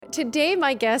Today,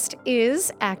 my guest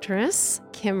is actress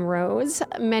Kim Rhodes.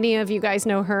 Many of you guys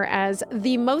know her as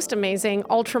the most amazing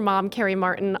ultra mom Carrie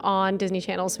Martin on Disney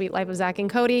Channel's Sweet Life of Zack and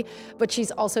Cody, but she's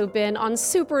also been on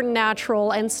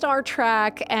Supernatural and Star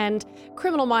Trek and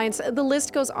Criminal Minds. The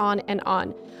list goes on and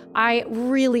on. I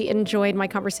really enjoyed my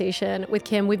conversation with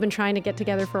Kim. We've been trying to get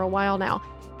together for a while now,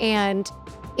 and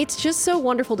it's just so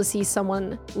wonderful to see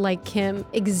someone like Kim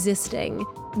existing,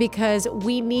 because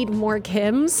we need more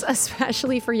Kims,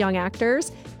 especially for young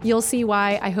actors. You'll see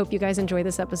why. I hope you guys enjoy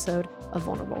this episode of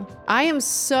Vulnerable. I am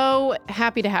so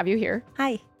happy to have you here.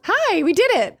 Hi. Hi, we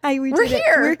did it. Hi, We're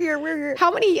here. We're here.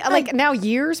 How many, like now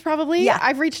years probably? Yeah.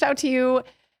 I've reached out to you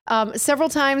several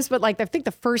times, but like I think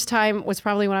the first time was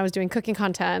probably when I was doing cooking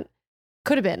content.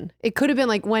 Could have been. It could have been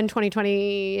like when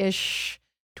 2020-ish,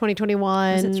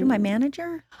 2021. Was it through my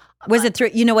manager? Was it through,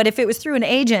 you know what, if it was through an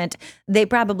agent, they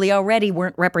probably already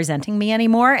weren't representing me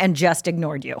anymore and just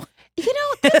ignored you. You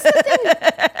know, that's the thing.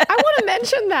 I want to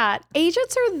mention that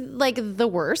agents are like the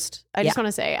worst. I just want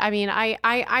to say. I mean,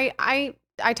 I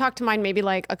talk to mine maybe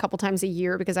like a couple times a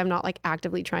year because I'm not like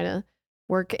actively trying to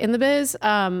work in the biz.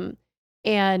 And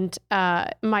my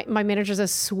manager's a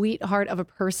sweetheart of a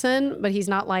person, but he's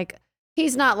not like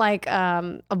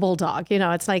a bulldog. You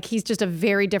know, it's like he's just a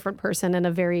very different person and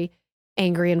a very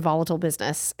angry and volatile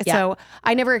business. Yeah. So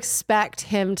I never expect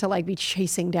him to like be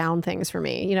chasing down things for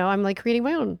me. You know, I'm like creating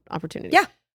my own opportunity. Yeah.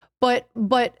 But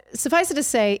suffice it to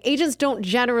say, agents don't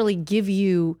generally give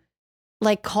you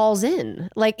like calls in.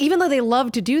 Like, even though they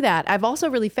love to do that, I've also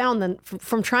really found that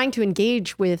from trying to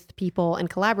engage with people and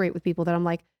collaborate with people that I'm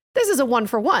like, this is a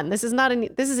 1-for-1. This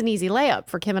is an easy layup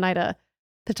for Kim and I to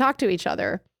talk to each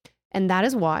other. And that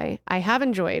is why I have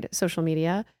enjoyed social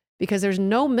media, because there's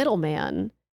no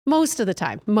middleman most of the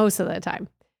time,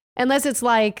 unless it's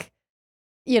like,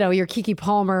 you know, you're Keke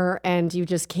Palmer and you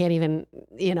just can't even,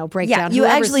 you know, break down. You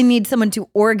actually need someone to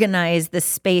organize the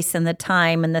space and the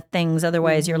time and the things.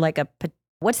 Otherwise, you're like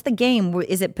what's the game?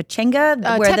 Is it Pachinga?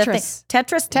 Tetris.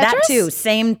 Tetris? That too.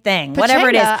 Same thing. Pachinga, Whatever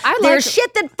it is. There's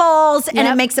shit that falls and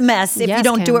it makes a mess if you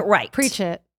don't do it right. Preach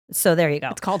it. So there you go.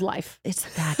 It's called life.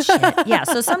 It's that shit. Yeah.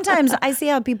 So sometimes I see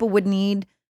how people would need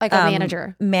like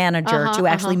a manager to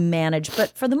actually manage.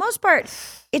 But for the most part,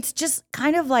 it's just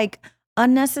kind of like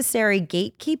unnecessary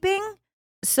gatekeeping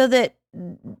so that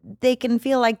they can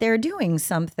feel like they're doing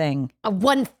something.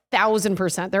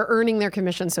 1,000%. They're earning their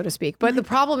commission, so to speak. But the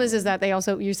problem is that they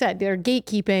also, you said, they're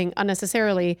gatekeeping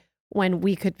unnecessarily when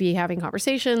we could be having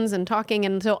conversations and talking.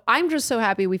 And so I'm just so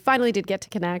happy we finally did get to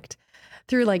connect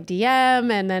through like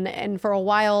DM, and for a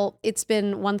while it's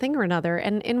been one thing or another,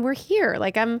 and we're here.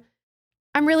 Like I'm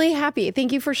really happy.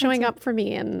 Thank you for showing up for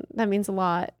me, and that means a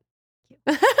lot.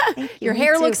 Your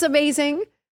hair looks amazing.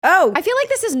 Oh, I feel like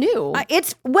this is new.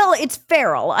 It's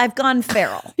feral. I've gone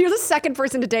feral. You're the second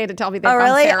person today to tell me they've gone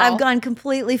feral. I've gone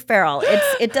completely feral.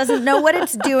 It doesn't know what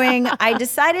it's doing. I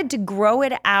decided to grow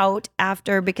it out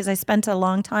because I spent a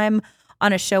long time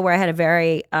on a show where I had a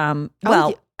very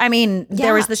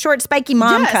there was the short spiky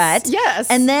mom cut.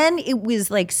 Yes. And then it was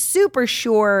like super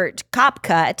short cop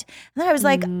cut. And then I was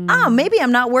like, maybe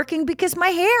I'm not working because my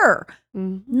hair.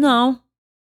 No.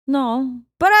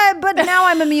 But now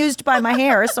I'm amused by my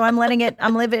hair, so I'm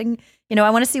living, you know, I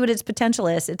want to see what its potential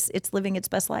is. It's living its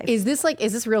best life. Is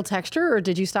this real texture, or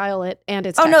did you style it and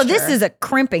it's no, this is a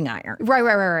crimping iron.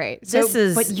 Right. So,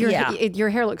 but your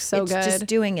hair looks so good. It's just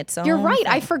doing its own You're right. thing.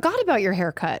 I forgot about your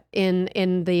haircut in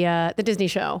the Disney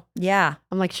show. Yeah.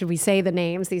 I'm like, should we say the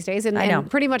names these days? And I know.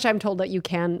 And pretty much I'm told that you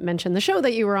can mention the show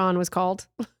that you were on was called.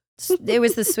 It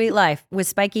was The Sweet Life with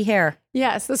spiky hair.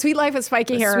 Yes, The Sweet Life of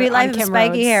Spiky Hair. Sweet Life of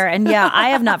Spiky Rhodes. Hair. And yeah, I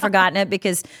have not forgotten it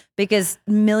because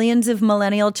millions of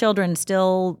millennial children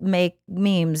still make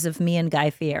memes of me and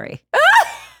Guy Fieri.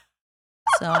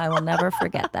 So I will never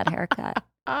forget that haircut.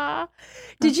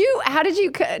 Did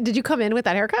you come in with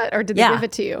that haircut, or did they give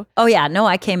it to you? Oh yeah, no,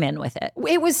 I came in with it.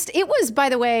 It was, by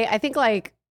the way, I think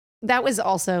like that was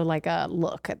also like a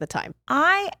look at the time.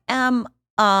 I am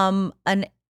an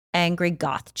angry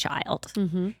goth child.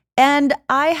 Mm-hmm. And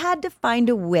I had to find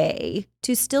a way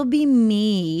to still be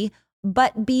me,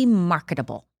 but be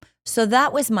marketable. So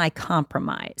that was my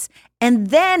compromise. And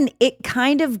then it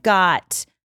kind of got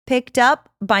picked up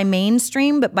by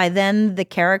mainstream, but by then the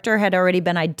character had already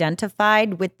been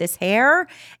identified with this hair,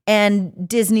 and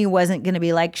Disney wasn't going to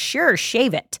be like, sure,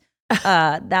 shave it.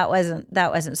 That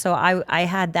wasn't. So I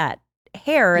had that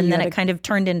hair, and then it kind of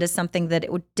turned into something that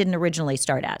it didn't originally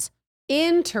start as.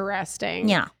 Interesting.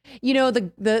 Yeah. You know,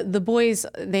 the boys,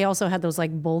 they also had those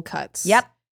like bowl cuts.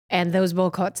 Yep. And those bowl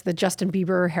cuts, the Justin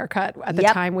Bieber haircut at the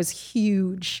time was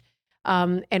huge.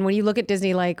 And when you look at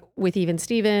Disney, like with even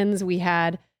Stevens, we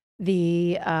had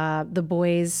the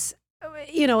boys,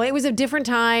 you know, it was a different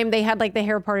time. They had like the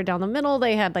hair parted down the middle.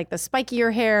 They had like the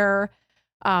spikier hair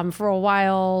for a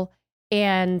while.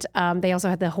 And they also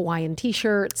had the Hawaiian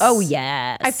t-shirts. Oh,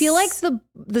 yes. I feel like the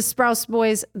Sprouse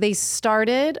boys, they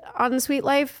started on Sweet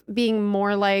Life being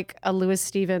more like a Louis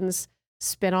Stevens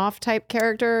spinoff type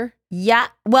character. Yeah.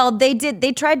 Well, they did.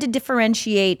 They tried to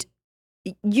differentiate,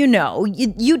 you know,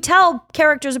 you tell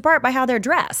characters apart by how they're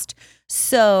dressed.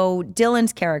 So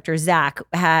Dylan's character, Zach,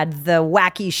 had the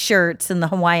wacky shirts and the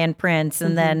Hawaiian prints.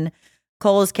 And then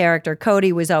Cole's character,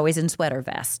 Cody, was always in sweater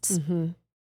vests.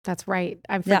 That's right.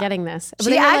 I'm forgetting this. But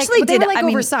She actually they did. were like I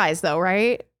mean, oversized though,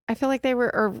 right? I feel like they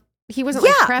were, or he wasn't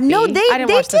like preppy. No, they I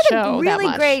didn't watch did the show a really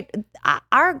that much. great.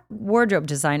 Our wardrobe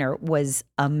designer was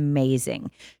amazing.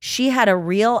 She had a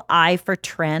real eye for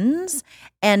trends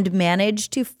and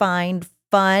managed to find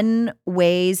fun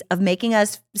ways of making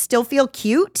us still feel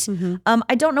cute.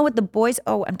 I don't know what the boys.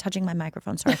 Oh, I'm touching my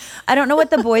microphone. Sorry. I don't know what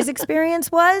the boys'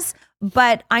 experience was,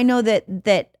 but I know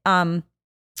that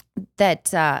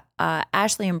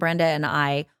Ashley and Brenda and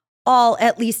I all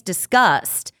at least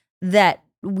discussed that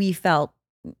we felt,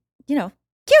 you know,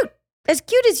 as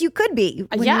cute as you could be.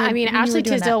 I mean, Ashley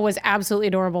Tisdale was absolutely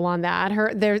adorable on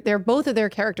that. They're both of their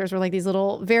characters were like these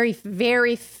little, very,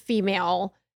 very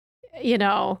female, you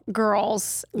know,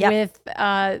 girls with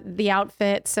the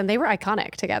outfits, and they were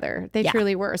iconic together. They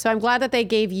truly were. So I'm glad that they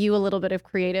gave you a little bit of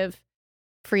creative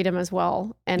freedom as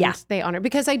well, and they honor,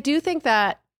 because I do think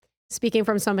that, speaking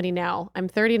from somebody now, I'm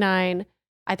 39.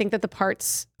 I think that the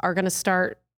parts are going to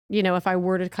start, you know, if I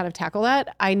were to kind of tackle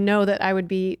that, I know that I would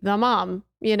be the mom,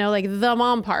 you know, like the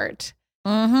mom part.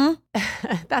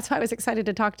 That's why I was excited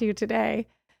to talk to you today,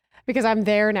 because I'm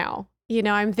there now. You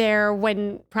know, I'm there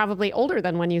when probably older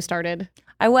than when you started.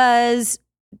 I was,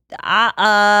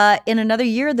 in another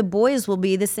year, the boys will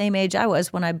be the same age I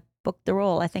was when I booked the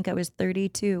role. I think I was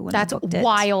 32 when I booked it. That's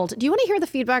wild. Do you want to hear the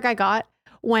feedback I got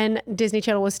when Disney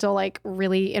Channel was still like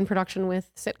really in production with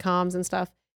sitcoms and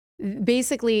stuff?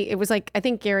 Basically, it was like, I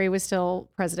think Gary was still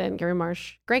president, Gary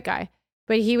Marsh, great guy.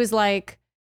 But he was like,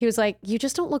 you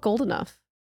just don't look old enough.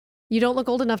 You don't look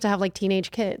old enough to have like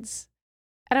teenage kids.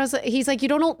 And he's like, you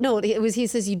don't know. He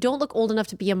says, you don't look old enough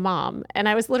to be a mom. And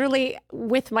I was literally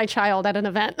with my child at an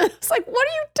event. I was like, what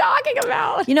are you talking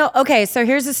about? You know, okay, so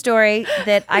here's a story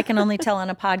that I can only tell on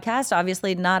a podcast,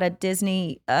 obviously not a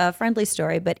Disney friendly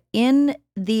story, but in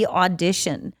the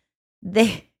audition,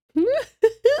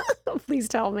 Please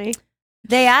tell me.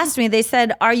 They asked me, they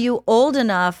said, are you old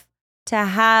enough to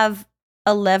have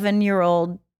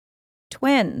 11-year-old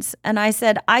twins? And I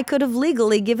said, I could have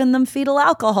legally given them fetal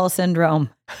alcohol syndrome.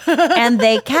 And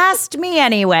they cast me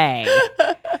anyway.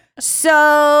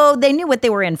 So they knew what they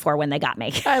were in for when they got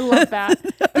me. I love that.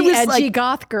 The edgy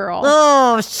goth girl.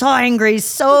 Oh, so angry.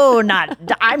 So not,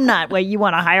 I'm not what you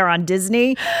want to hire on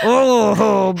Disney.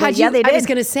 Oh, but they did. I was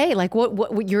going to say, like,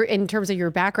 what you're, in terms of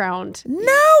your background?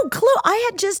 No clue. I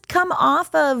had just come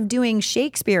off of doing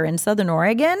Shakespeare in Southern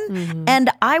Oregon, and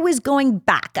I was going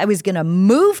back. I was going to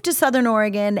move to Southern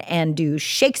Oregon and do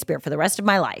Shakespeare for the rest of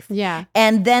my life. Yeah.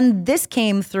 And then this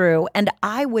came through, and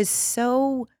I was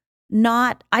so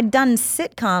I'd done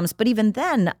sitcoms, but even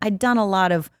then I'd done a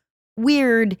lot of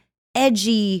weird,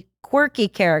 edgy, quirky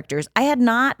characters. I had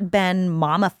not been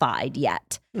mommified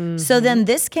yet. So then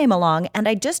this came along, and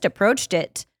I just approached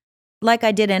it like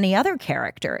I did any other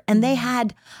character. And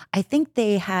I think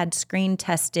they had screen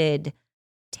tested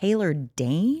Taylor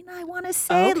Dane, I want to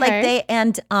say. Okay.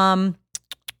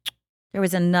 There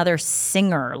was another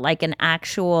singer, like an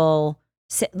actual,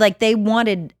 like they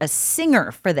wanted a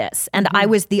singer for this. And I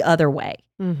was the other way.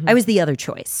 I was the other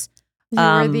choice. You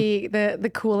were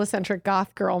the cool, eccentric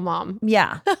goth girl mom.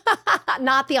 Yeah.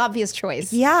 Not the obvious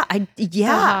choice. Yeah.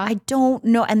 I don't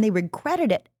know. And they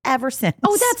regretted it ever since.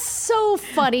 Oh, that's so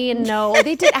funny. And no,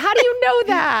 they did. How do you know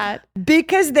that?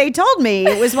 Because they told me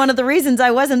it was one of the reasons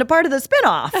I wasn't a part of the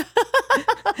spinoff.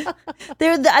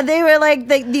 They were like,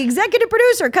 the executive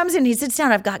producer comes in, he sits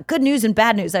down, I've got good news and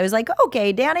bad news. I was like,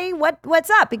 okay, Danny, what's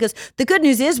up? Because the good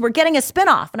news is we're getting a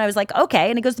spinoff. And I was like, okay.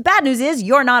 And he goes, the bad news is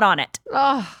you're not on it.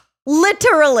 Oh,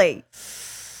 literally.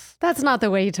 That's not the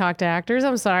way you talk to actors.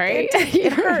 I'm sorry.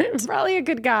 It hurt. Probably a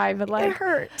good guy, but like, It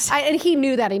hurt. And he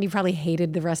knew that, and he probably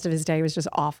hated the rest of his day. It was just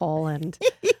awful. And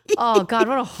oh God,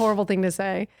 what a horrible thing to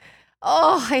say.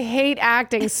 Oh, I hate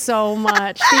acting so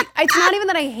much. It's not even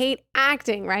that I hate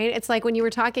acting, right? It's like when you were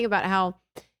talking about how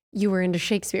you were into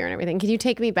Shakespeare and everything. Can you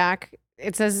take me back?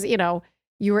 It says, you know,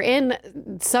 you were in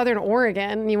Southern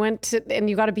Oregon. You went to, and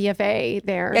you got a BFA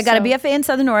there. Yeah, I got a BFA in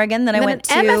Southern Oregon. Then I went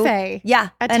to an MFA. Yeah,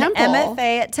 at an Temple.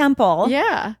 MFA at Temple.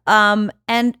 Yeah.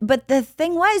 But the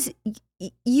thing was,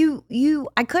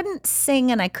 I couldn't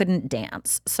sing and I couldn't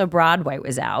dance. So Broadway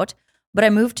was out, but I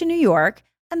moved to New York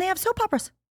and they have soap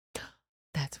operas.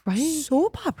 That's right.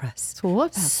 Soap operas.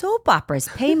 Soap operas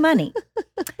pay money.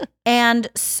 And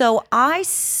so I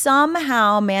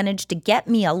somehow managed to get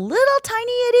me a little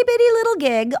tiny itty bitty little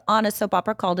gig on a soap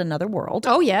opera called Another World.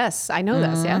 Oh, yes. I know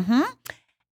this. Yeah.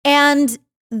 And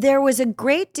there was a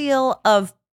great deal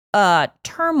of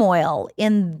turmoil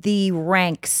in the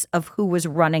ranks of who was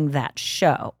running that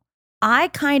show. I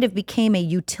kind of became a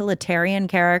utilitarian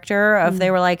character of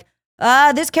they were like,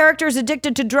 this character is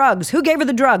addicted to drugs. Who gave her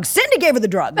the drugs? Cindy gave her the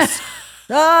drugs.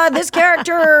 This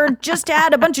character just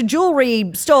had a bunch of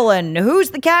jewelry stolen.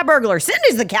 Who's the cat burglar?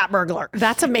 Cindy's the cat burglar.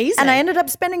 That's amazing. And I ended up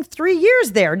spending 3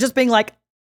 years there just being like,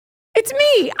 it's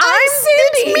me. I'm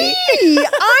Cindy. It's me.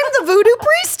 I'm the voodoo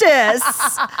priestess.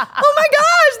 Oh my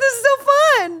gosh, this is so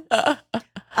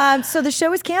fun. So the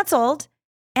show was canceled.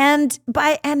 And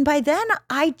by then,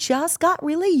 I just got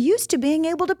really used to being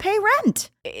able to pay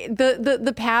rent.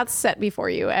 The paths set before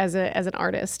you as an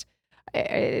artist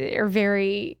are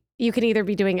very. You can either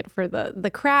be doing it for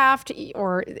the craft,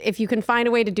 or if you can find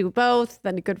a way to do both,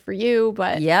 then good for you.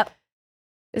 But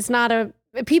it's not a.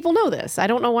 People know this. I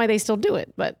don't know why they still do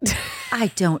it, but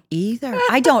I don't either.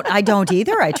 I don't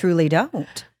either. I truly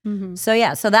don't. So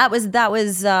yeah, so that was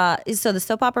so the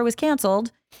soap opera was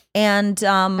canceled, and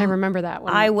I remember that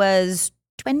one. I was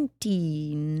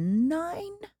 29,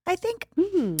 I think.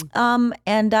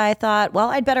 And I thought, well,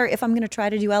 I'd better, if I'm going to try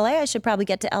to do LA, I should probably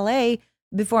get to LA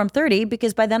before I'm 30,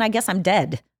 because by then I guess I'm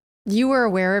dead. You were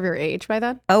aware of your age by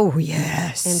then? Oh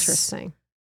yes. Interesting.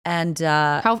 And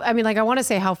I want to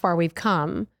say how far we've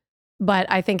come, but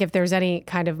I think if there's any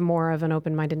kind of more of an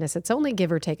open-mindedness, it's only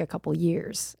give or take a couple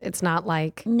years. It's not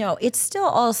like no, it's still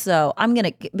also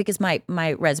because my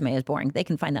resume is boring. They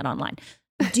can find that online.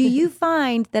 Do you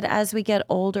find that as we get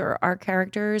older, our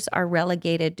characters are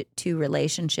relegated to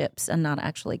relationships and not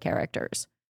actually characters?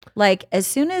 Like as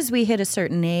soon as we hit a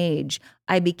certain age,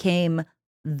 I became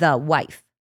the wife,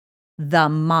 the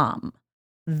mom,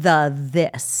 the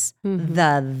this,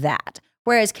 the that.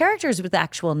 Whereas characters with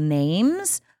actual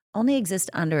names only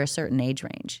exist under a certain age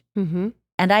range.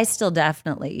 And I still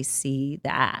definitely see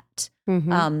that,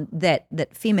 that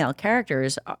female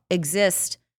characters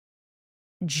exist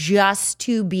just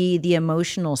to be the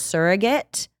emotional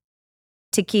surrogate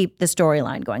to keep the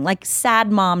storyline going. Like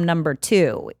sad mom number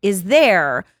 2 is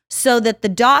there so that the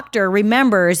doctor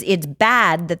remembers it's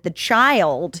bad that the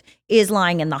child is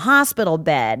lying in the hospital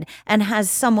bed and has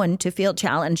someone to feel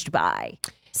challenged by.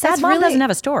 Sad mom doesn't have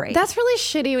a story. That's really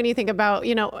shitty when you think about,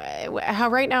 how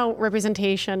right now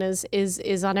representation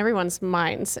is on everyone's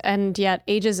minds, and yet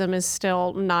ageism is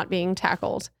still not being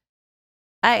tackled.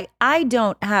 I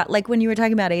don't have, like when you were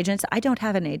talking about agents, I don't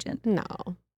have an agent. No.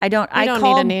 I don't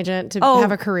need an agent to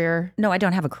have a career. No, I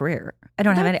don't have a career. I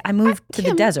don't have any. I moved to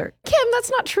the desert. Kim, that's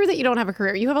not true that you don't have a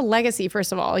career. You have a legacy,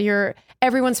 first of all. You're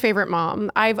everyone's favorite mom.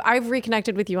 I've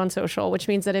reconnected with you on social, which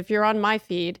means that if you're on my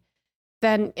feed,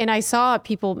 then, and I saw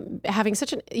people having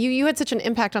you had such an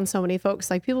impact on so many folks.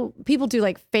 Like people do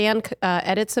like fan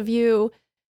edits of you,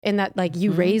 in that like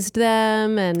you raised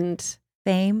them, and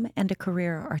fame and a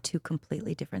career are two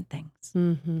completely different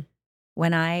things.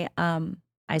 When I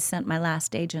sent my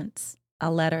last agents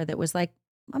a letter that was like,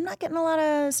 I'm not getting a lot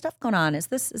of stuff going on. Is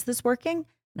this working?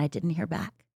 And I didn't hear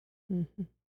back.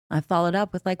 I followed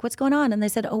up with like, what's going on? And they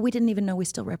said, oh, we didn't even know we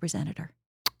still represented her.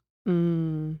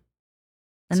 And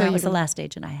so that was the last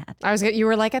agent I had. You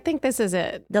were like, I think this is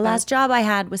it. The last job I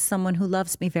had was someone who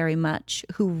loves me very much,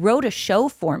 who wrote a show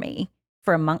for me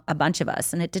for a bunch of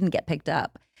us, and it didn't get picked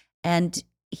up. And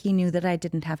he knew that I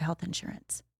didn't have health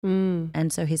insurance.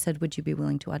 And so he said, would you be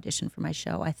willing to audition for my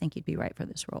show? I think you'd be right for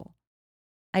this role.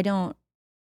 I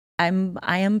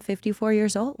am 54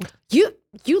 years old. You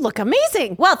look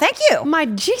amazing. Well, thank you. My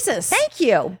Jesus. Thank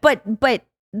you. But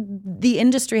the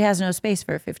industry has no space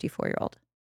for a 54-year-old.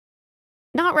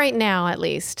 Not right now, at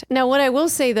least. Now, what I will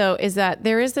say though, is that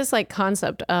there is this like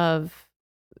concept of,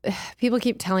 people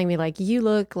keep telling me like, you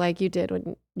look like you did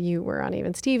when you were on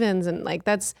Even Stevens. And like,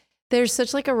 there's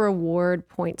such like a reward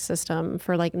point system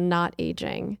for like not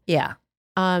aging. Yeah.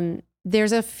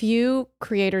 There's a few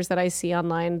creators that I see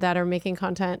online that are making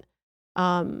content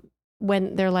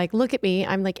when they're like, look at me,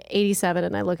 I'm like 87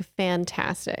 and I look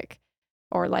fantastic.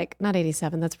 Or like, not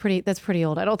 87, that's pretty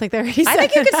old. I don't think they're 87. I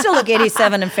think you could still look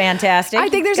 87 and fantastic. I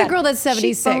think there's a girl that's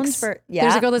 76.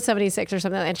 There's a girl that's 76 or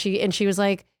something. And she was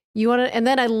like, you want to, and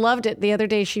then I loved it. The other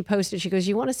day she posted, she goes,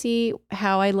 you want to see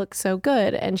how I look so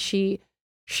good? And she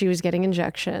was getting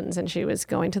injections and she was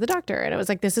going to the doctor. And it was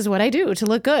like, this is what I do to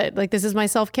look good. Like, this is my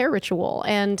self-care ritual.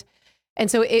 And And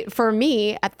so for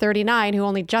me at 39, who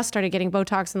only just started getting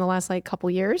Botox in the last like couple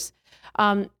years,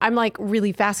 I'm like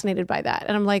really fascinated by that.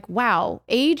 And I'm like, wow,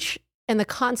 age and the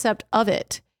concept of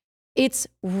it, it's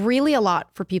really a lot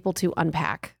for people to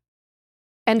unpack.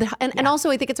 And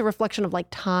also I think it's a reflection of like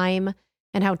time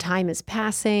and how time is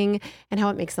passing and how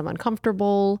it makes them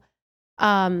uncomfortable.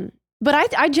 But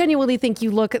I genuinely think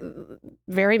you look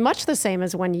very much the same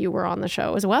as when you were on the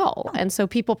show as well. Oh. And so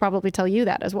people probably tell you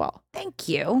that as well. Thank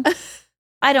you.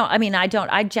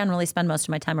 I generally spend most of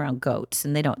my time around goats,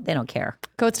 and they don't care.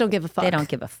 Goats don't give a fuck. They don't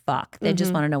give a fuck. They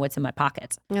just want to know what's in my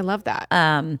pockets. I love that.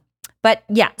 But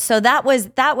yeah, so that was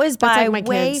by like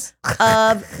way kids.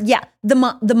 Of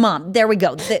the mom. There we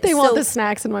go. They want the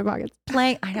snacks in my pockets.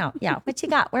 I know. Yeah. What you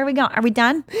got? Where are we going? Are we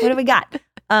done? What do we got?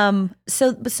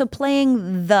 So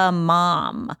playing the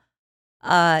mom,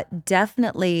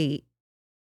 definitely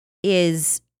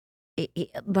is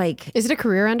like. Is it a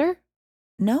career ender?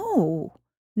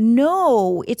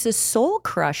 No, it's a soul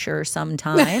crusher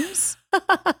sometimes.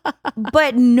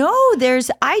 But no,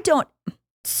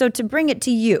 so to bring it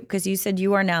to you, because you said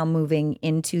you are now moving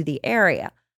into the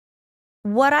area,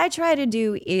 what I try to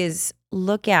do is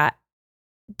look at,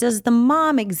 does the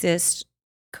mom exist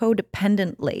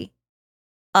codependently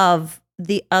of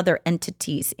the other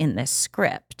entities in this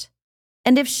script?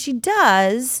 And if she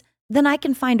does, then I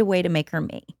can find a way to make her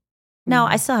me. Now,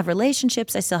 I still have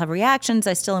relationships, I still have reactions,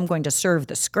 I still am going to serve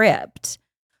the script.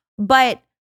 But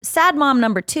sad mom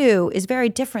number 2 is very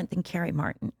different than Carrie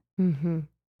Martin. Mm-hmm.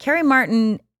 Carrie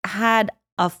Martin had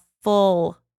a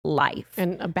full life.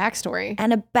 And a backstory.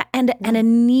 And a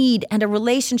need and a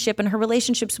relationship. And her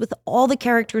relationships with all the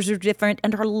characters are different.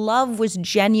 And her love was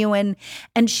genuine.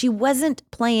 And she wasn't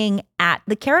playing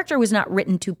the character was not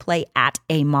written to play at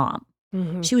a mom.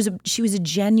 Mm-hmm. She was a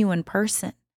genuine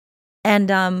person.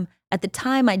 And at the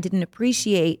time, I didn't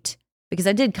appreciate, because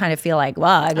I did kind of feel like,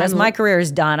 well, I guess my career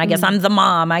is done. I guess I'm the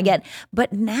mom.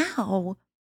 But now,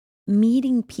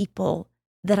 meeting people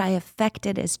that I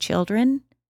affected as children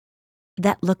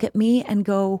that look at me and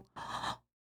go, oh,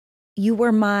 you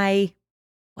were my,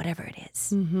 whatever it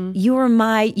is. Mm-hmm.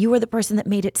 You were the person that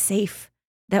made it safe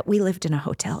that we lived in a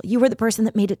hotel. You were the person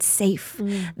that made it safe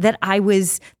that I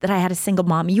had a single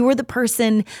mom. You were the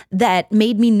person that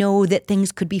made me know that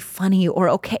things could be funny or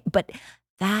okay. But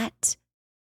that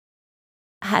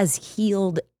has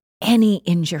healed any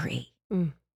injury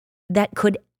that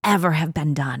could ever have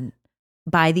been done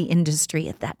by the industry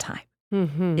at that time.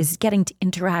 Mm-hmm. Is getting to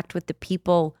interact with the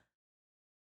people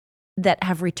that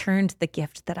have returned the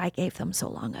gift that I gave them so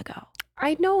long ago.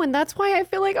 I know, and that's why I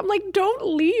feel like I'm like, don't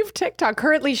leave TikTok.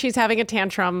 Currently, she's having a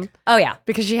tantrum. Oh, yeah.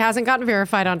 Because she hasn't gotten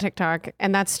verified on TikTok,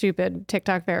 and that's stupid.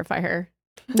 TikTok, verify her.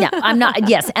 Yeah, I'm not.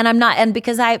 Yes, and I'm not. And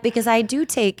because I do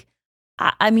take,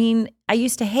 I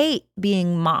used to hate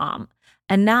being mom,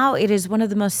 and now it is one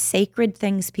of the most sacred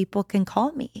things people can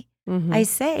call me. Mm-hmm. I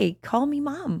say, call me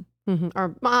mom. Mm-hmm.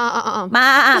 Or mom.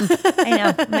 I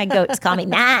know, my goats call me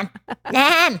Nan.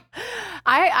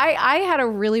 I had a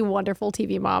really wonderful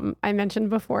TV mom. I mentioned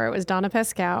before, it was Donna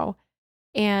Pescow.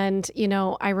 And,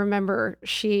 I remember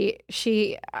I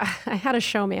had a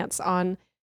showmance on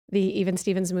the Even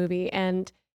Stevens movie,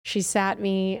 and she sat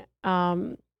me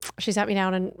down,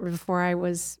 and before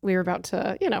we were about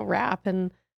to, wrap,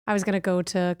 and I was going to go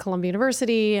to Columbia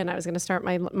University, and I was going to start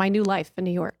my new life in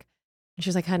New York. And she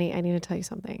was like, honey, I need to tell you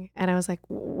something. And I was like,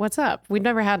 what's up? We'd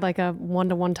never had like a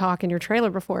one-to-one talk in your trailer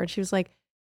before. And she was like,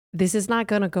 this is not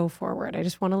going to go forward. I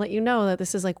just want to let you know that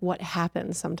this is like what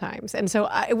happens sometimes. And so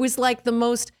it was like the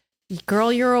most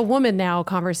girl, you're a woman now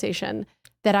conversation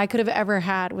that I could have ever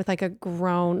had with like a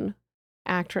grown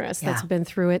actress that's been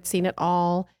through it, seen it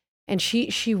all. And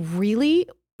she really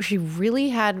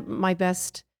had my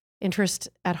best interest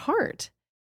at heart.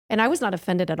 And I was not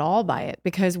offended at all by it,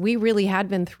 because we really had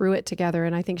been through it together.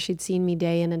 And I think she'd seen me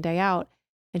day in and day out.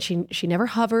 And she never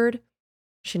hovered.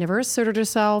 She never asserted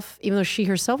herself, even though she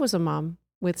herself was a mom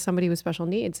with somebody with special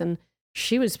needs. And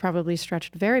she was probably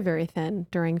stretched very, very thin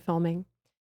during filming.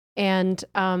 And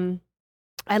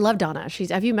I love Donna.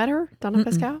 Have you met her, Donna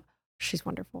Pescow? She's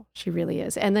wonderful. She really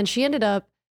is. And then she ended up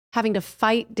having to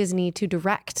fight Disney to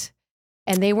direct.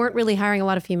 And they weren't really hiring a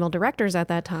lot of female directors at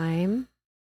that time.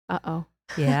 Uh-oh.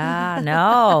 Yeah,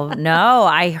 no.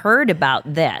 I heard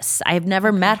about this. I've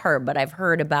never met her, but I've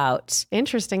heard about.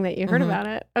 Interesting that you heard about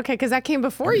it. Okay, because that came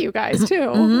before you guys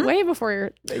too, way before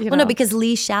your. Well, no, because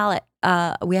Lee Shallett,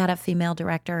 we had a female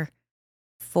director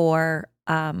for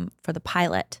the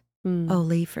pilot. Oh,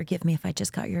 Lee, forgive me if I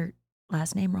just got your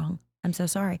last name wrong. I'm so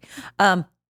sorry. It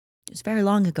was very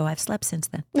long ago. I've slept since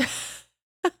then.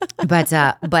 But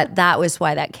that was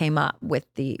why that came up with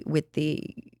the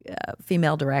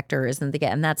female directors,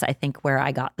 and that's, I think, where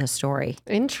I got this story.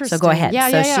 Interesting. So go ahead. Yeah,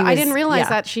 So yeah, she yeah. I was- didn't realize yeah.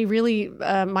 that she really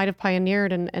might have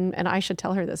pioneered, and I should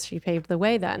tell her this. She paved the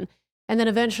way then. And then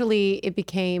eventually it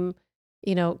became,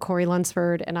 Corey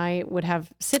Lunsford, and I would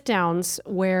have sit downs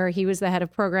where he was the head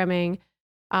of programming.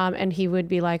 And he would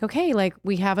be like, okay, like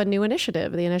we have a new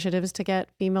initiative. The initiative is to get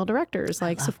female directors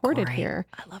like supported Corey. here.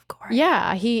 I love Corey.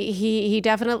 Yeah, he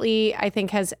definitely, I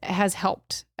think, has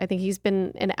helped. I think he's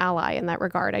been an ally in that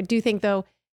regard. I do think though,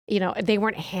 they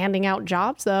weren't handing out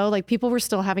jobs though. Like people were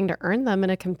still having to earn them in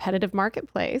a competitive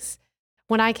marketplace.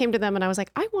 When I came to them and I was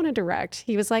like, I want to direct,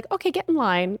 he was like, okay, get in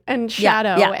line and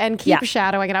shadow and keep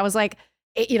shadowing. And I was like,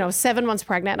 7 months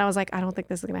pregnant, and I was like, I don't think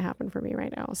this is going to happen for me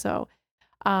right now. So,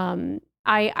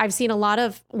 I've seen a lot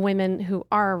of women who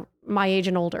are my age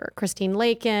and older. Christine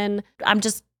Lakin. I'm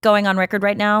just going on record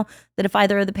right now that if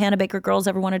either of the Panabaker girls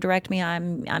ever want to direct me,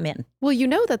 I'm in. Well, you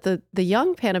know that the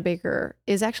young Panabaker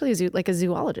is actually a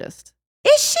zoologist.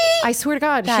 Is she? I swear to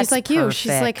God, That's she's like you.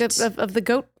 She's like of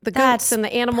the goats and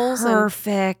the animals.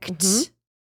 Perfect.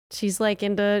 She's like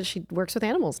she works with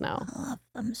animals now. I love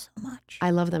them so much. I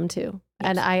love them too.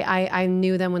 Yes. And I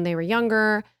knew them when they were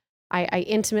younger. I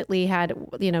intimately had,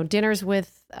 dinners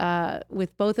with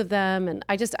both of them. And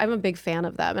I'm a big fan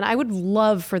of them. And I would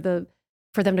love for them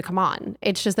to come on.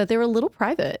 It's just that they're a little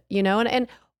private, and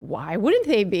why wouldn't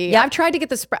they be? Yep. I've tried to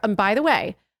get and by the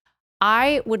way,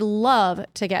 I would love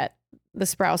to get the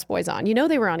Sprouse boys on.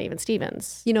 They were on Even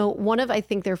Stevens. One of, I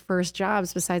think, their first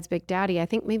jobs besides Big Daddy, I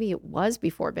think maybe it was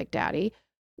before Big Daddy,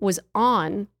 was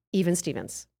on Even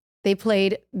Stevens. They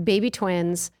played baby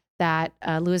twins that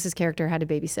Lewis's character had to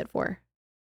babysit for.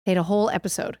 They had a whole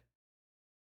episode.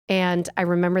 And I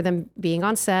remember them being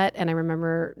on set, and I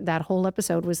remember that whole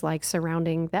episode was like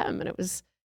surrounding them. And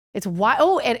it's wild.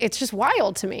 Oh, and it's just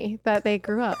wild to me that they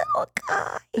grew up.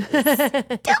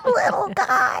 Little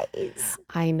guys.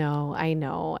 I know.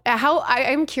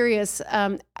 I'm curious.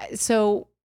 So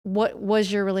what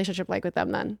was your relationship like with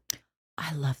them then?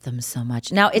 I love them so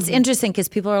much. Now, it's interesting because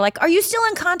people are like, are you still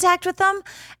in contact with them?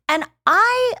 And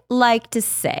I like to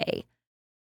say,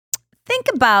 think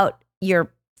about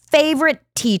your favorite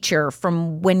teacher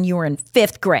from when you were in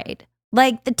 5th grade.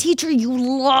 Like the teacher you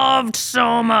loved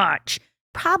so much.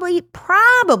 Probably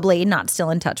not still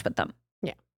in touch with them.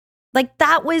 Yeah. Like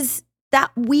that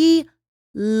we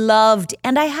loved.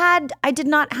 And I did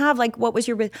not have I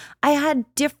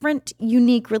had different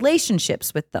unique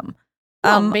relationships with them.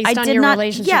 Based on your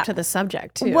relationship to the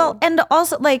subject too. Well, and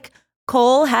also like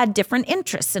Cole had different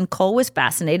interests, and Cole was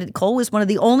fascinated. Cole was one of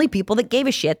the only people that gave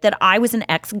a shit that I was an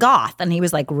ex-goth. And he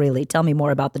was like, really, tell me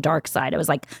more about the dark side. I was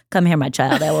like, come here, my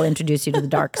child. I will introduce you to the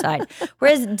dark side.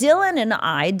 Whereas Dylan and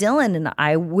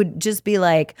I would just be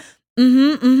like,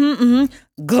 Gugh.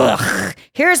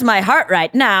 Here's my heart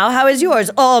right now. How is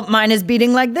yours? Oh, mine is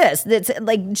beating like this. It's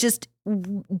like just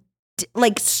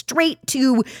like straight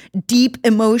to deep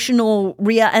emotional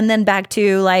and then back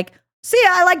to like, see,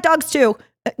 I like dogs too.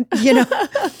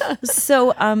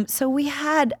 So we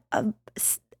had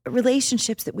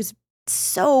relationships that was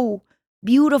so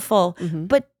beautiful,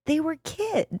 but they were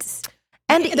kids.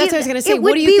 And that's what I was going to say.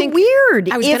 What do you think?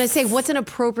 Weird. I was going to say, what's an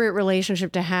appropriate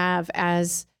relationship to have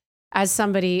as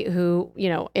somebody who,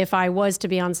 if I was to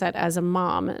be on set as a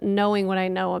mom, knowing what I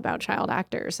know about child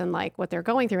actors and like what they're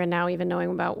going through, and now even knowing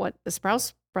about what the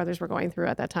Sprouse brothers were going through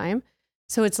at that time.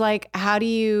 So it's like,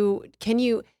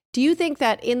 do you think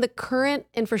that in the current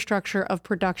infrastructure of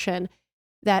production,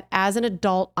 that as an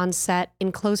adult on set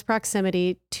in close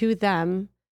proximity to them,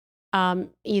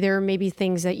 either maybe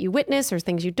things that you witness or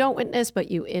things you don't witness,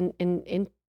 but you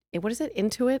what is it?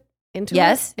 Intuit?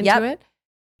 Yes. Intuit.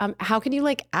 How can you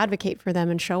like advocate for them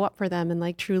and show up for them and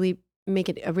like truly make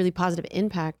it a really positive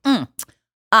impact?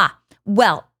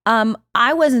 Well,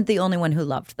 I wasn't the only one who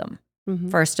loved them.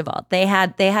 First of all, they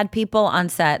had people on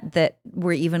set that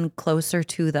were even closer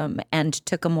to them and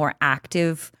took a more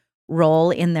active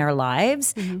role in their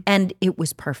lives, and it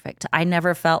was perfect. I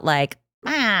never felt like,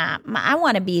 I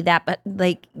want to be that, but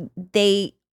like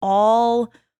they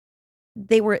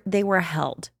were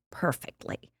held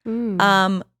perfectly.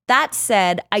 That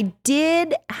said, I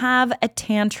did have a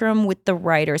tantrum with the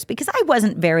writers because I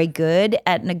wasn't very good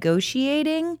at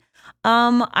negotiating.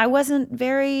 I wasn't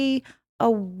very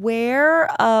aware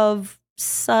of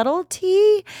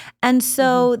subtlety. And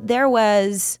so there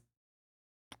was,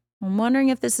 I'm wondering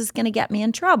if this is going to get me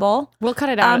in trouble. We'll cut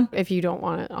it out if you don't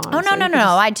want it on. Oh, no.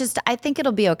 I think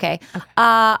it'll be okay.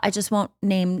 I just won't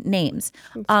name names.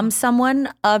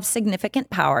 Someone of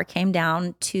significant power came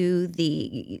down to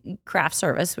the craft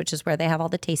service, which is where they have all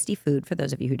the tasty food, for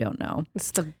those of you who don't know.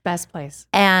 It's the best place.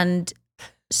 And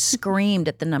screamed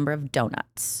at the number of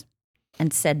donuts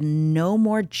and said no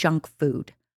more junk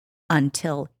food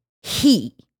until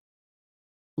he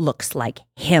looks like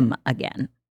him again.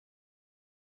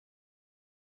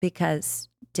 Because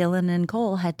Dylan and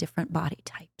Cole had different body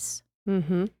types.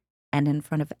 Mm-hmm. And in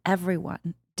front of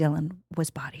everyone, Dylan was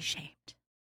body shamed.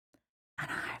 And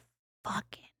I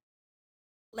fucking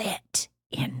lit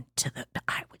into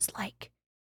I was like,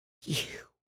 you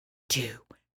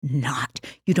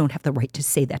don't have the right to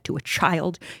say that to a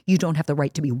child. You don't have the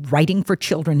right to be writing for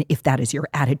children if that is your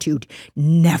attitude.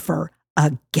 Never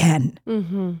again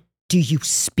do you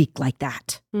speak like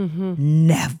that.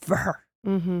 Never.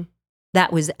 And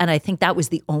I think that was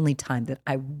the only time that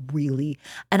I really,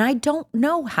 and I don't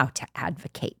know how to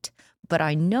advocate, but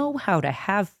I know how to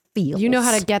have feels. You know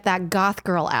how to get that goth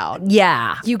girl out.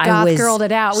 Yeah. You goth girled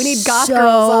it out. We need goth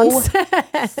girls on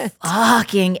set.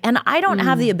 Fucking, and I don't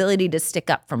have the ability to stick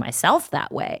up for myself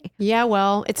that way. Yeah,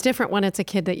 well, it's different when it's a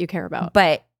kid that you care about.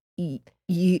 But what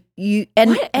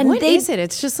is it?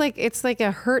 It's just like, it's like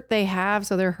a hurt they have,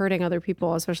 so they're hurting other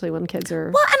people, especially when kids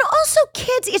are. Well, and also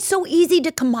kids, it's so easy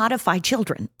to commodify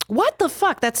children. What the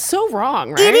fuck? That's so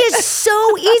wrong, right? It is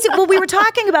so easy. Well, we were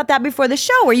talking about that before the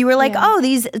show where you were like, oh,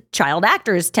 these child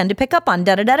actors tend to pick up on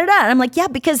da-da-da-da-da. And I'm like, yeah,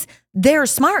 because they're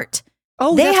smart.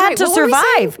 Oh, they had right. to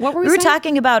survive. What were we were saying?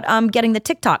 Talking about getting the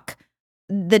TikTok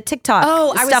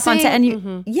stuff onto, and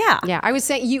you, yeah. I was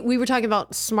saying we were talking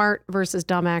about smart versus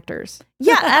dumb actors.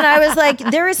 Yeah, and I was like,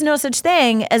 there is no such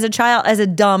thing as a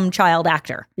dumb child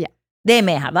actor. Yeah. They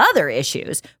may have other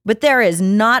issues, but there is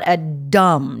not a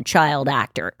dumb child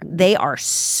actor. They are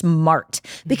smart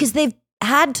because they've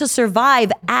had to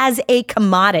survive as a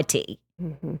commodity.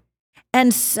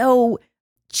 And so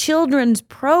children's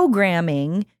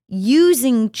programming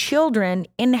using children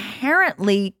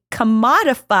inherently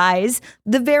commodifies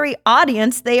the very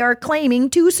audience they are claiming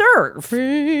to serve.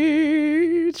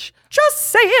 Preach. Just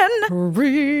saying.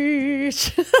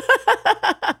 Preach.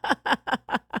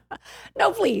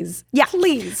 No, please. Yeah.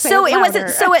 Please. So it wasn't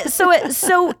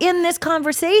so in this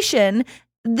conversation,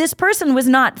 this person was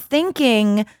not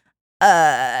thinking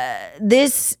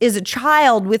this is a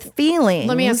child with feelings.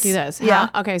 Let me ask you this.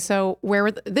 Okay, so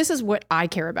this is what I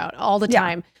care about all the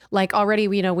time. Like already,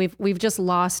 we've just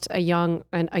lost a young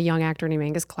actor named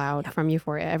Angus Cloud from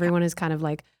Euphoria. Everyone is kind of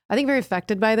like, I think, very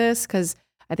affected by this because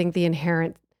I think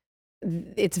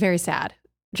it's very sad.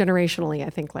 Generationally, I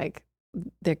think like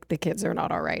the kids are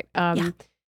not all right.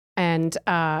 And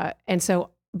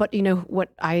so, but you know what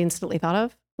I instantly thought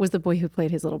of was the boy who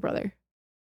played his little brother.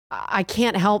 I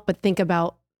can't help but think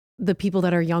about the people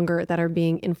that are younger that are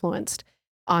being influenced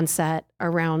on set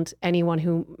around anyone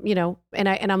who, and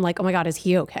I'm like, oh my God, is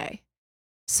he okay?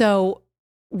 So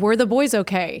were the boys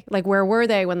okay? Like, where were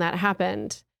they when that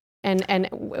happened? And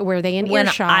were they in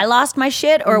earshot? When I lost my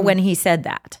shit or when he said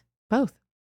that? Both.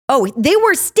 Oh, they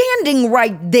were standing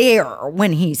right there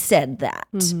when he said that.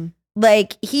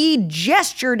 Like he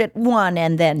gestured at one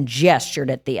and then gestured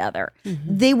at the other.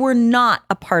 They were not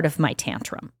a part of my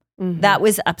tantrum. That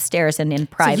was upstairs and in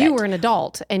private. So you were an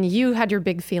adult and you had your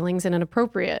big feelings in an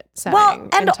appropriate setting. Well,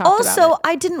 and also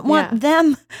I didn't want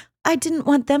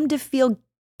them to feel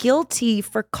guilty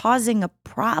for causing a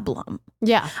problem.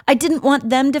 Yeah. I didn't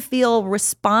want them to feel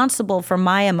responsible for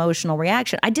my emotional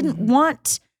reaction. I didn't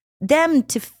want them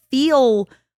to feel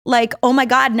like, oh my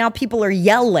God, now people are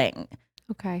yelling.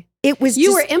 Okay. It was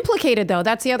you were implicated though.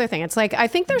 That's the other thing. It's like, I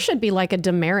think there should be like a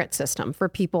demerit system for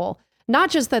people.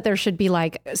 Not just that there should be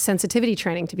like sensitivity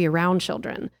training to be around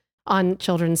children on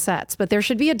children's sets, but there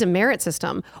should be a demerit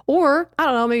system or, I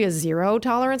don't know, maybe a zero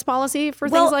tolerance policy for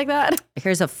things like that.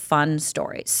 Here's a fun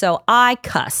story. So I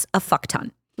cuss a fuck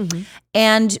ton.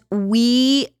 And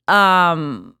we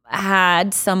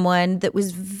had someone that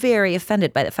was very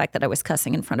offended by the fact that I was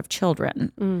cussing in front of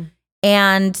children.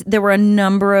 And there were a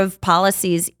number of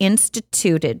policies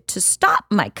instituted to stop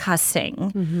my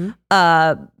cussing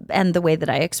and the way that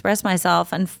I express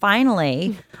myself. And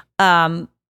finally, one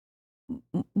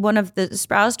of the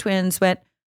Sprouse twins went,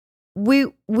 we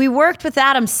worked with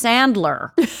Adam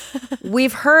Sandler.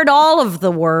 We've heard all of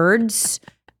the words.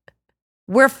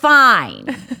 We're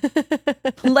fine.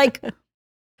 Like,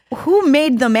 who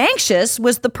made them anxious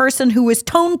was the person who was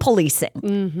tone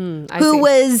policing, who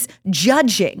was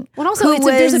judging. Well, also,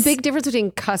 there's a big difference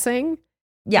between cussing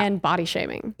and body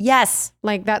shaming. Yes.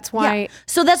 Like, that's why. Yeah.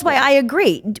 So that's why I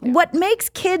agree. Yeah. What makes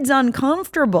kids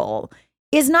uncomfortable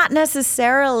is not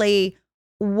necessarily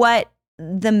what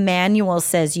the manual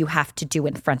says you have to do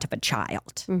in front of a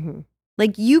child.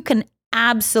 Like, you can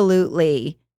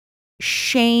absolutely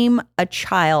shame a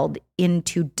child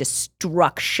into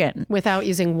destruction without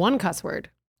using one cuss word.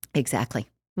 Exactly.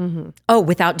 Oh,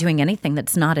 without doing anything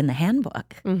that's not in the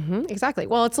handbook. Exactly.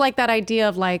 Well, it's like that idea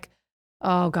of like,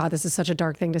 oh God, this is such a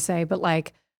dark thing to say, but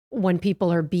like when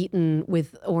people are beaten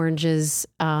with oranges,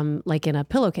 like in a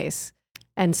pillowcase.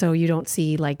 And so you don't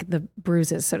see like the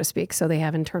bruises, so to speak. So they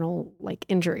have internal like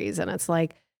injuries. And it's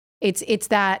like, it's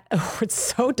that, oh, it's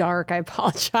so dark. I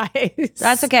apologize.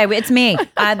 That's okay. It's me.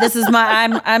 This is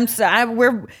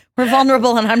we're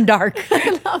vulnerable and I'm dark.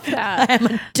 I love that. I'm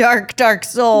a dark, dark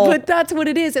soul. But that's what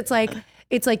it is. It's like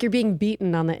you're being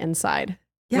beaten on the inside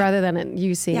rather than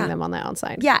you seeing them on the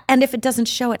outside. Yeah. And if it doesn't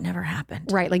show, it never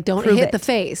happened. Right. Like don't Prove hit it. the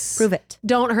face. Prove it.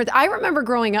 Don't hurt. I remember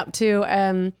growing up too.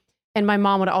 And my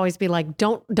mom would always be like,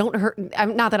 don't hurt.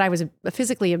 Not that I was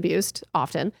physically abused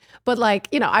often, but like,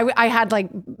 you know, I had like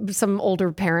some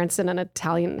older parents in an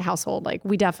Italian household. Like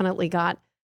we definitely got,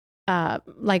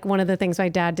 like one of the things my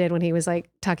dad did when he was like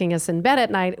tucking us in bed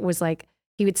at night was like,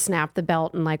 he would snap the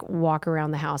belt and like walk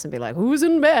around the house and be like, who's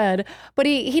in bed? But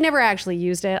he never actually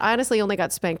used it. I honestly only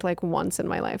got spanked like once in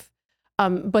my life.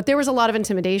 But there was a lot of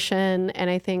intimidation. And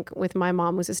I think with my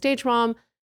mom, who's a stage mom,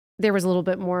 there was a little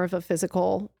bit more of a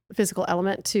physical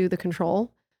element to the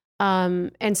control.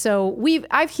 And so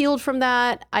I've healed from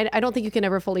that. I don't think you can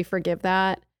ever fully forgive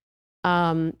that.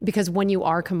 Because when you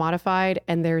are commodified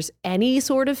and there's any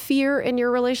sort of fear in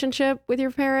your relationship with your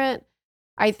parent,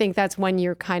 I think that's when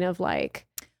you're kind of like,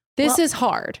 this is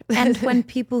hard. And when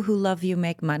people who love you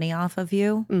make money off of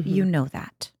you, you know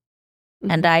that.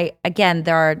 And again,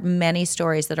 there are many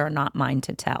stories that are not mine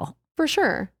to tell. For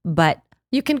sure. But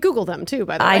you can Google them too,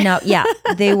 by the way. I know. Yeah.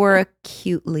 They were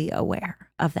acutely aware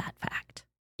of that fact.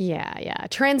 Yeah.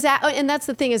 And that's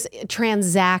the thing is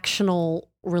transactional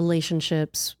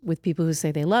relationships with people who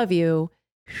say they love you,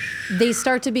 they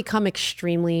start to become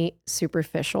extremely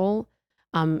superficial.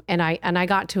 And I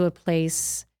got to a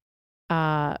place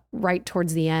right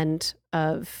towards the end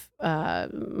of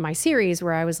my series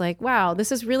where I was like, wow,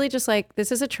 this is really just like, this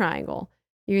is a triangle.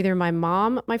 You're either my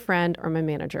mom, my friend, or my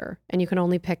manager. And you can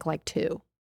only pick like two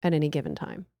at any given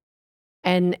time.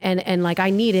 And like I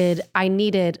needed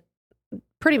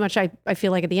pretty much, I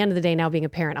feel like at the end of the day now being a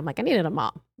parent, I'm like, I needed a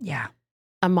mom. Yeah.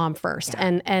 A mom first.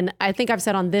 Yeah. And I think I've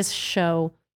said on this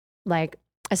show, like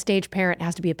a stage parent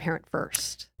has to be a parent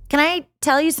first. Can I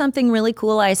tell you something really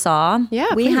cool I saw?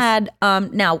 Yeah, we please. had,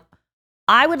 now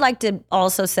I would like to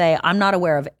also say I'm not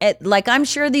aware of it. Like I'm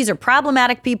sure these are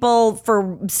problematic people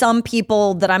for some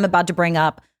people that I'm about to bring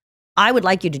up. I would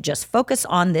like you to just focus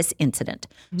on this incident.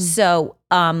 Mm-hmm. So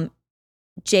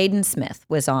Jaden Smith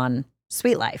was on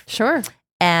Sweet Life. Sure.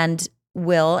 And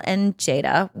Will and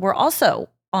Jada were also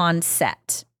on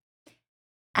set,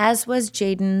 as was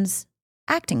Jaden's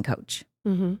acting coach.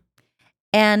 Mm-hmm.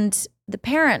 And the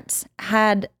parents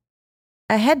had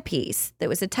a headpiece that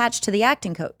was attached to the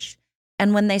acting coach.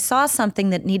 And when they saw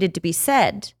something that needed to be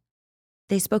said,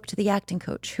 they spoke to the acting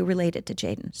coach who relayed it to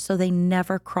Jaden. So they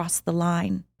never crossed the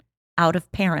line out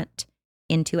of parent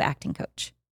into acting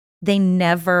coach. They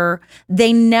never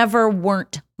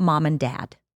weren't mom and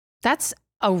dad. That's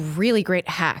a really great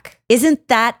hack. Isn't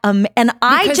that and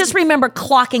I just remember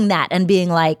clocking that and being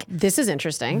like, this is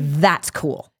interesting. That's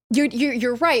cool.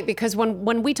 You're right, because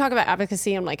when we talk about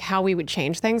advocacy and like how we would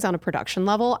change things on a production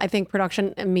level, I think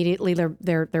production immediately their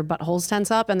buttholes tense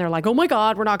up and they're like, oh my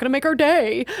God, we're not going to make our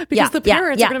day because the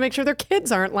parents are going to make sure their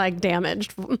kids aren't like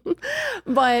damaged.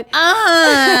 But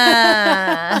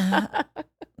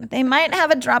they might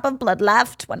have a drop of blood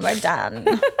left when we're done.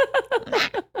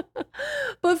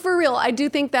 But for real, I do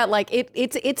think that like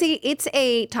it's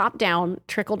a top down,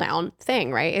 trickle down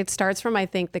thing, right? It starts from, I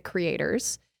think, the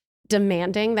creators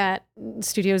demanding that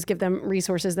studios give them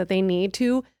resources that they need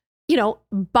to,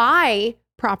 buy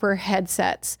proper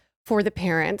headsets for the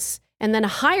parents and then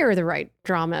hire the right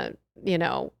drama,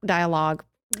 dialogue,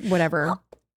 whatever. Well,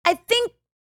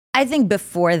 I think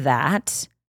before that,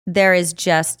 there is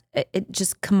just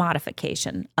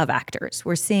commodification of actors.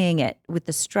 We're seeing it with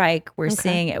the strike. We're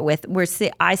seeing it with,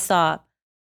 I saw,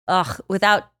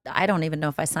 I don't even know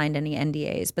if I signed any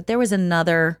NDAs, but there was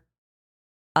another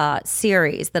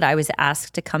series that I was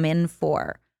asked to come in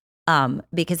for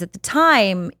because at the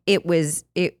time it was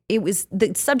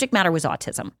the subject matter was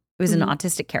autism. It was an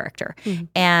autistic character. Mm-hmm.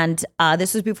 And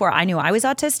this was before I knew I was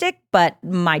autistic, but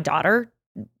my daughter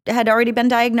had already been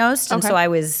diagnosed. And so I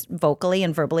was vocally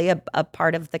and verbally a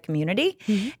part of the community.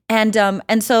 Mm-hmm.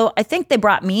 And so I think they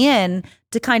brought me in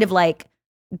to kind of like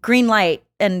green light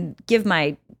and give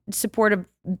my supportive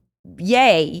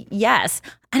yay, yes.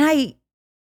 And I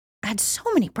had so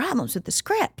many problems with the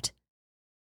script.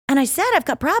 And I said, I've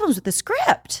got problems with the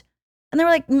script. And they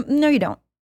were like, no, you don't.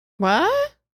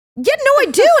 What? Yeah, no, I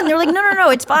do. And they're like, no,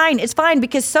 it's fine. It's fine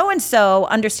because so-and-so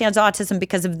understands autism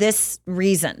because of this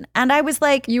reason. And I was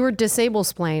like, You were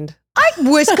disable-splained. I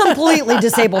was completely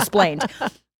disable-splained.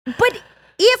 But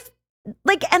if,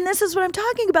 like, and this is what I'm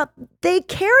talking about, they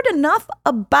cared enough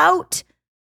about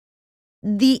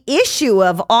the issue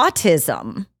of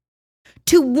autism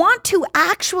to want to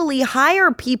actually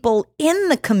hire people in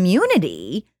the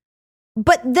community,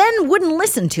 but then wouldn't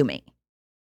listen to me.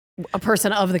 A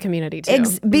person of the community too.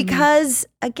 Because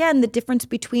again, the difference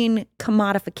between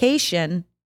commodification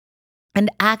and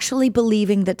actually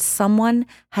believing that someone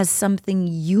has something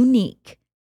unique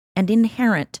and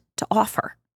inherent to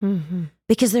offer.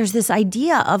 Because there's this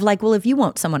idea of like, well, if you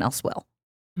won't, someone else will.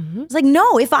 It's like,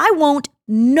 no, if I won't,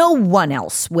 no one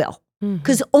else will.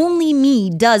 Because only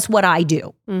me does what I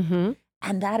do. And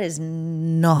that is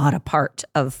not a part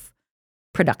of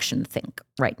production think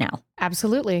right now.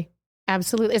 Absolutely.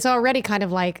 It's already kind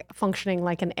of like functioning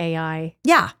like an AI.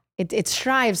 Yeah. It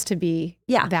strives to be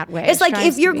that way. It's like,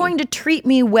 if you're going to treat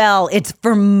me well, it's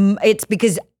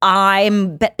because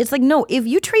it's like, no, if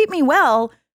you treat me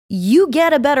well, you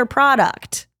get a better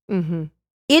product.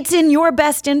 It's in your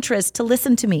best interest to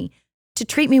listen to me, to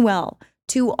treat me well,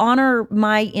 to honor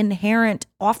my inherent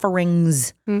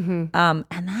offerings. And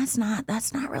that's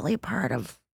not really a part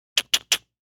of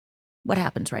what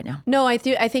happens right now. No, I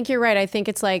think you're right. I think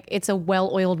it's like, it's a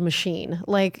well-oiled machine.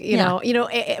 Like, you know,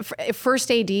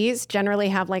 first ADs generally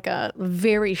have like a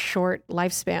very short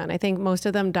lifespan. I think most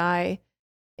of them die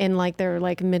in like their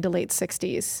like mid to late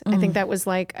 60s. I think that was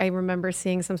like, I remember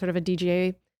seeing some sort of a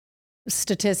DGA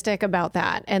statistic about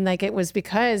that. And like, it was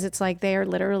because it's like, they are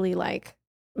literally like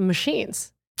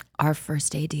machines. Our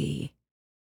first AD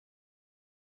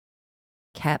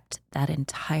kept that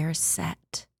entire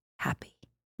set happy.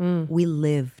 We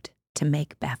lived to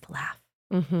make Beth laugh.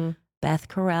 Beth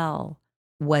Carell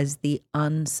was the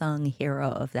unsung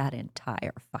hero of that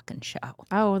entire fucking show.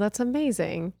 Oh, that's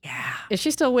amazing. Yeah. Is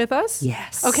she still with us?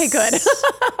 Yes. Okay, good.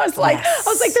 I was like,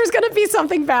 there's gonna be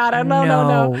something bad.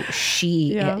 No.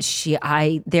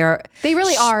 They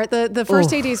really are. The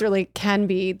first ADs really can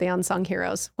be the unsung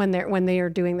heroes when they are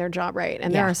doing their job right.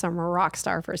 And there are some rock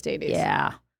star first ADs.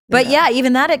 Yeah. But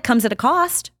even that, it comes at a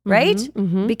cost, right?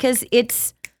 Because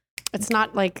it's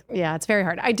not like, it's very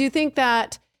hard. I do think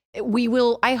that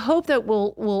I hope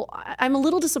that I'm a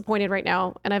little disappointed right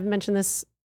now, and I've mentioned this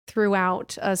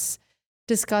throughout us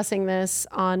discussing this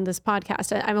on this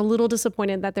podcast. I'm a little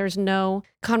disappointed that there's no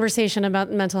conversation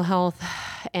about mental health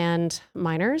and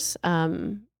minors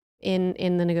in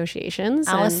the negotiations.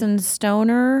 Allison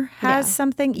Stoner has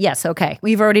something? Yes, okay.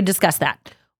 We've already discussed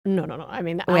that. No. I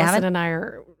mean, Allison and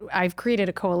I've created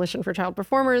a coalition for child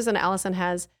performers, and Allison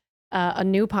has a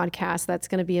new podcast that's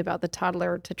going to be about the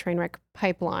toddler to train wreck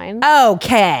pipeline.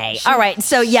 Okay. All right.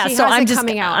 So I'm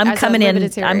coming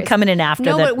in after.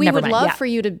 No, but we would love for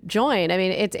you to join. I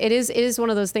mean, it is one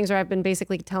of those things where I've been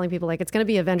basically telling people like, it's going to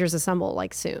be Avengers Assemble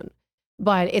like soon,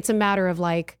 but it's a matter of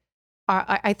like,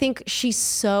 I think she's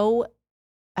so,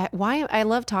 why I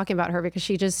love talking about her because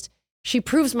she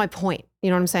proves my point. You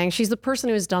know what I'm saying? She's the person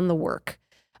who has done the work.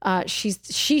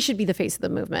 She should be the face of the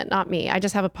movement, not me. I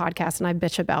just have a podcast and I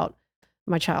bitch about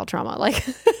my child trauma. Like,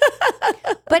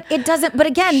 but it doesn't, but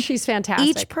again, she's fantastic.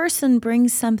 Each person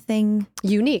brings something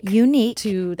unique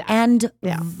to that and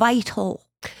vital.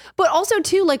 But also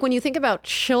too, like when you think about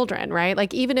children, right?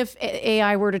 Like even if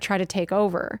AI were to try to take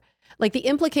over, like the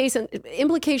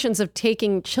implications of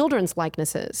taking children's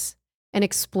likenesses and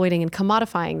exploiting and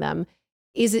commodifying them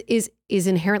is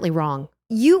inherently wrong.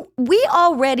 We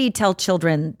already tell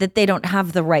children that they don't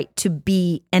have the right to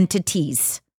be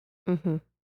entities.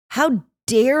 How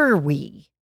dare we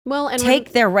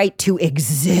take their right to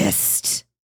exist?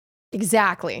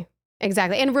 Exactly.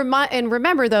 And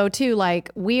remember though too, like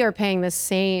we are paying the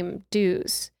same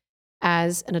dues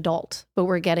as an adult, but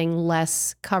we're getting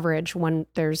less coverage when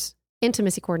there's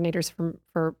intimacy coordinators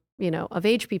for of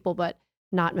age people, but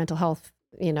not mental health,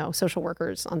 social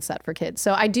workers on set for kids.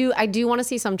 So I do want to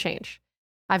see some change.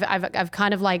 I've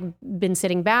kind of like been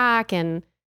sitting back and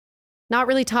not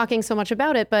really talking so much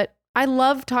about it, but I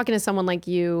love talking to someone like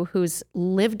you who's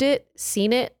lived it,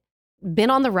 seen it, been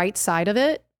on the right side of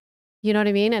it. You know what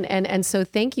I mean? And so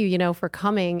thank you, for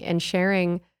coming and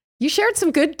sharing. You shared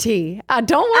some good tea. Don't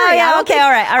worry. Oh, yeah. All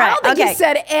right. I don't think you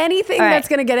said anything that's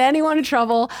going to get anyone in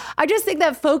trouble. I just think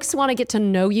that folks want to get to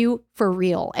know you for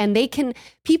real. And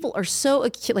people are so,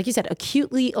 like you said,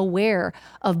 acutely aware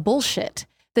of bullshit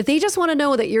that they just want to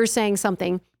know that you're saying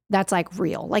something that's like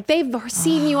real. Like they've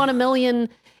seen you on a million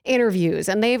interviews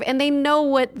and they know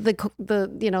what the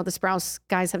Sprouse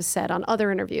guys have said on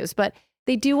other interviews, but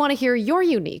they do want to hear your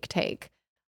unique take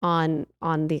on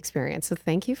the experience. So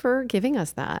thank you for giving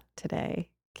us that today,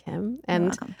 Kim. You're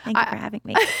welcome. Thank you for having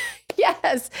me.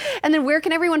 Yes. And then where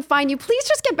can everyone find you? Please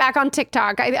just get back on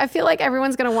TikTok. I feel like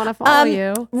everyone's going to want to follow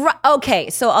you. Okay,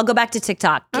 so I'll go back to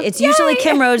TikTok. It's usually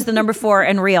Kim Rhodes, the number 4,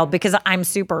 and real, because I'm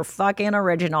super fucking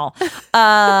original.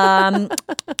 I'm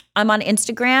on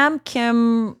Instagram,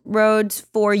 Kim Rhodes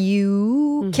for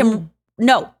you.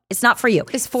 No, it's not for you.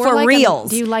 It's for like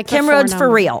reals. Do you like Kim Rhodes for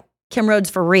real? Kim Rhodes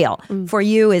for real. For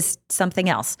you is something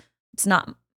else. It's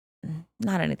not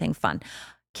anything fun.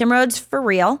 Kim Rhodes for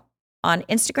real on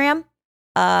Instagram,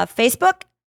 Facebook,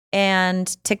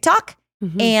 and TikTok.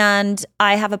 And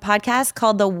I have a podcast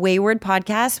called The Wayward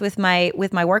Podcast with my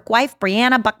work wife,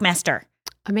 Brianna Buckmaster.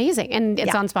 Amazing. And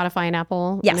it's on Spotify and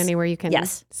Apple and anywhere you can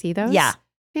see those? Yeah.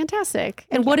 Fantastic.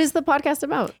 And what is the podcast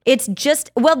about? It's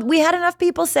just, we had enough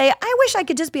people say, I wish I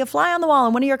could just be a fly on the wall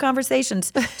in one of your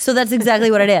conversations. So that's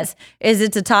exactly what it is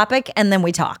it's a topic and then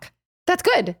we talk. That's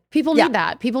good. People need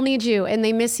that. People need you and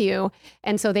they miss you.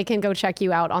 And so they can go check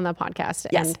you out on the podcast.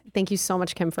 Yes. And thank you so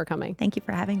much, Kim, for coming. Thank you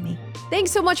for having me.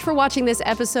 Thanks so much for watching this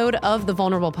episode of The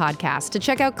Vulnerable Podcast. To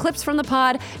check out clips from the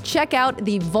pod, check out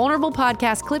the Vulnerable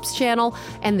Podcast Clips channel,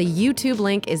 and the YouTube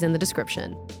link is in the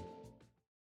description.